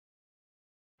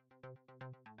Okay,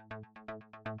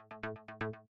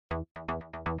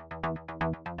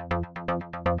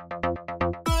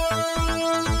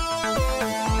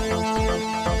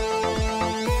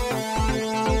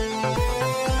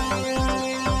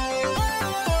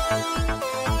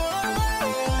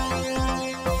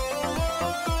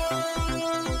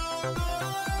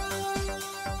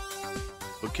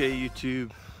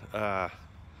 YouTube,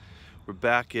 we're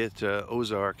back at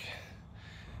Ozark,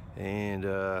 and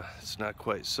it's not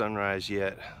quite sunrise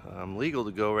yet. I'm legal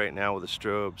to go right now with a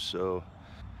strobe, so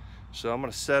I'm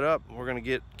gonna set up and we're gonna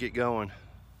get going.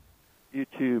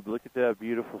 YouTube, look at that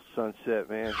beautiful sunset,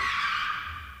 man.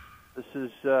 This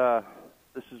is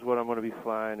what I'm gonna be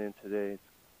flying in today. It's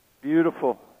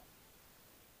beautiful.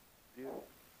 Beautiful.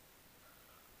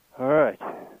 All right,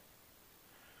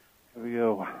 here we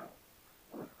go.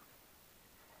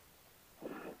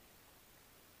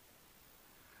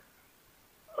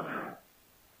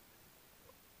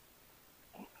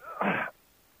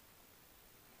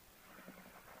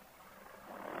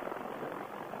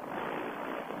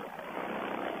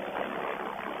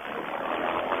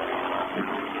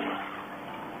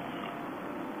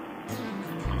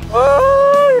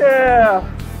 Oh yeah!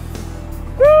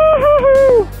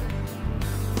 Woo-hoo-hoo!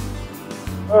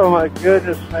 Oh my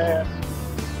goodness, man!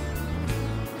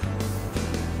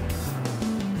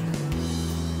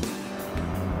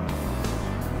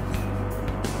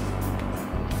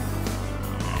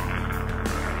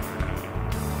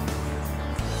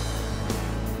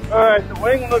 All right, the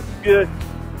wing looks good.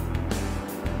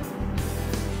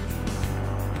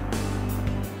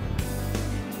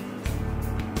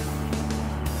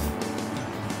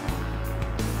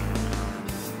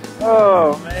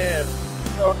 Oh man,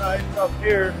 so nice up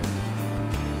here.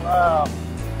 Wow.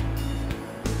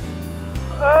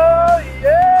 Oh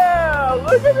yeah,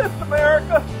 look at this,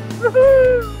 America.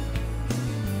 Woohoo!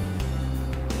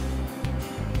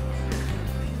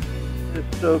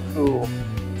 It's so cool.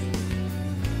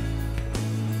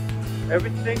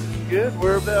 Everything's good.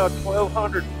 We're about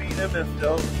 1,200 feet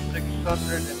MSL,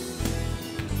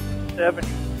 670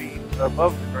 feet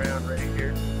above the ground right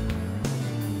here.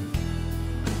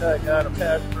 I gotta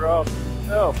pass her off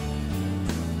himself.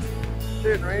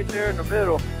 Sitting right there in the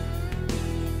middle.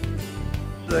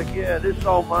 It's like, yeah, this is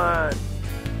all mine.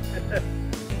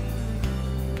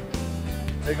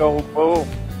 Big old boom.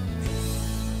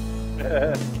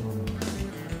 Nice.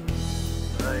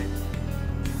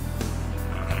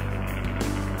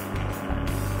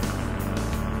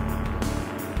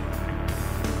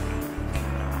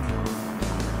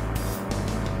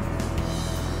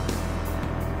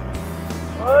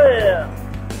 Oh yeah!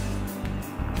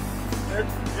 This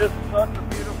is just such a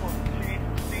beautiful change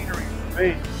of scenery for me.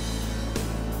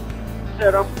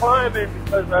 Said I'm climbing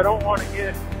because I don't want to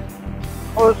get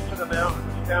close to the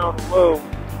mountains down low.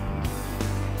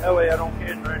 That way I don't get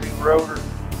in any rotor.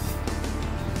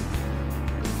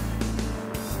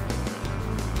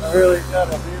 I really got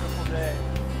a beautiful day.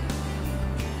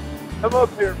 I'm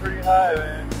up here pretty high,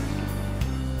 man.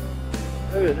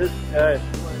 Look at this guy.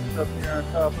 He's up here on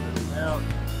top of this mountain.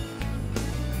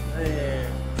 Man.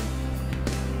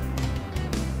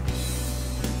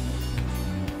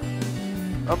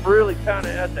 I'm really kind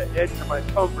of at the edge of my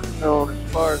comfort zone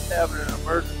as far as having an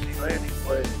emergency landing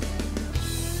place.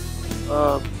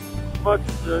 As much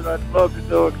as I'd love to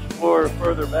go explore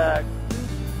further back,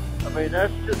 I mean,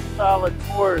 that's just solid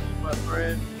forest, my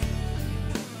friend.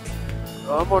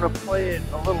 So I'm going to play it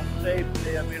a little safe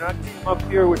today. I mean, I came up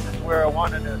here, which is where I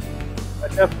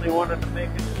definitely wanted to make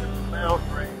it to this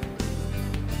mountain range.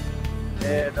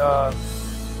 And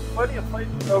plenty of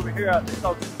places over here. I think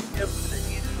I'll skim to the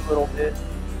east a little bit.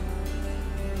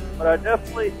 But I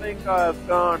definitely think I've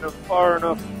gone far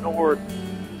enough north.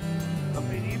 I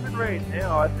mean, even right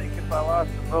now, I think if I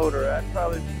lost the motor, I'd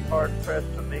probably be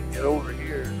hard-pressed to make it over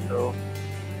here. So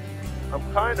I'm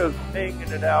kind of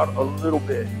hanging it out a little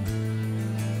bit.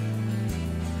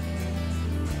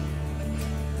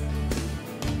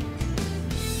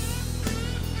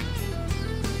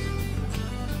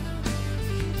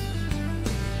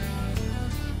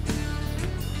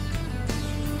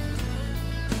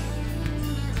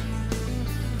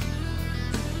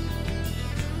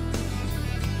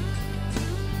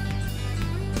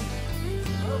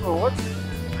 I don't know what this is,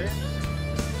 man.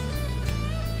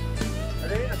 It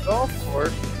ain't a golf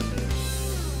course.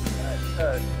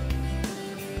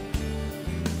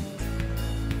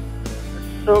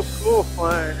 It's so cool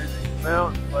flying in these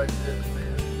mountains like this,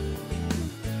 man.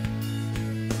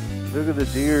 Look at the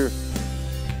deer.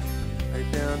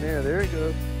 Right down there. There he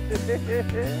goes.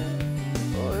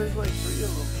 Oh, there's like 3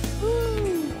 of them.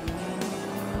 Woo!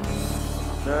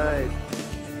 Nice.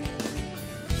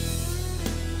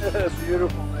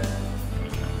 Beautiful, man.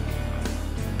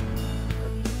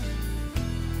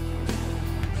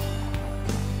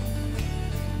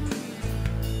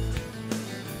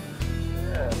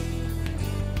 Yeah.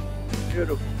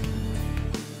 Beautiful.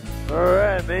 All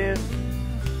right, man.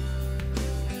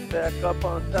 Back up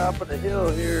on top of the hill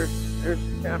here. There's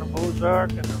the town of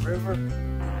Ozark and the river.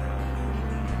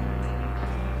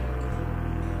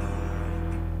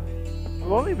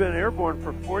 We've only been airborne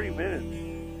for 40 minutes.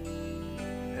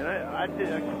 And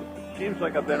it seems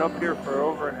like I've been up here for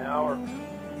over an hour.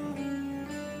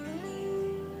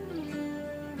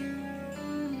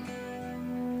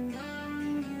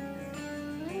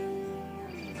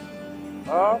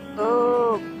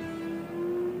 Awesome.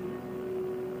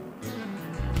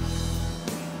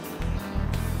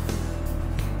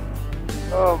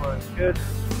 Oh my goodness.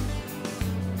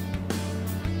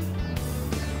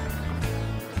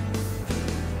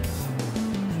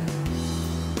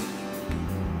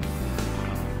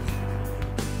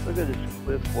 Look at this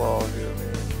cliff wall here, man.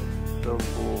 It's so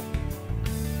cool.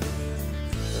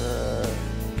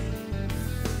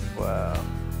 Wow.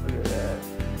 Look at that.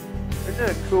 Isn't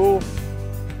that cool?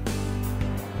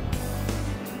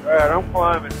 Alright, I'm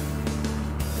climbing.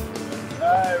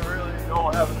 I really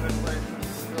don't have a good place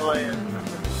to land.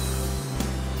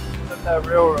 At that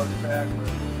railroad track.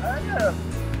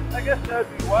 I guess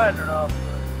that'd be wide enough,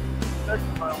 but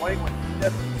especially my wing would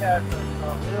definitely catch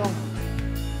us.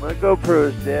 My GoPro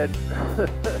is dead,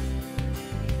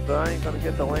 so I ain't gonna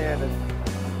get to landing.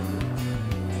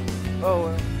 Oh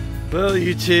well. Well,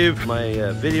 YouTube,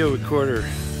 my video recorder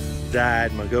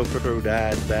died, my GoPro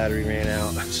died, the battery ran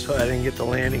out, so I didn't get the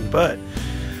landing, but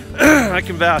I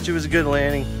can vouch it was a good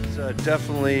landing. It's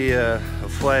definitely a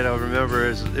flight I'll remember.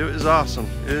 It was awesome.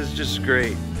 It was just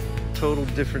great. Total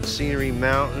different scenery,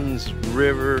 mountains,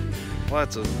 river,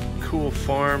 lots of cool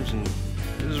farms, and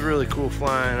it was really cool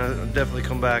flying. I'll definitely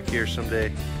come back here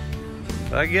someday.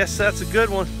 But I guess that's a good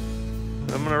one.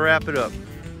 I'm gonna wrap it up.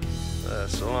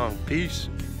 So long. Peace.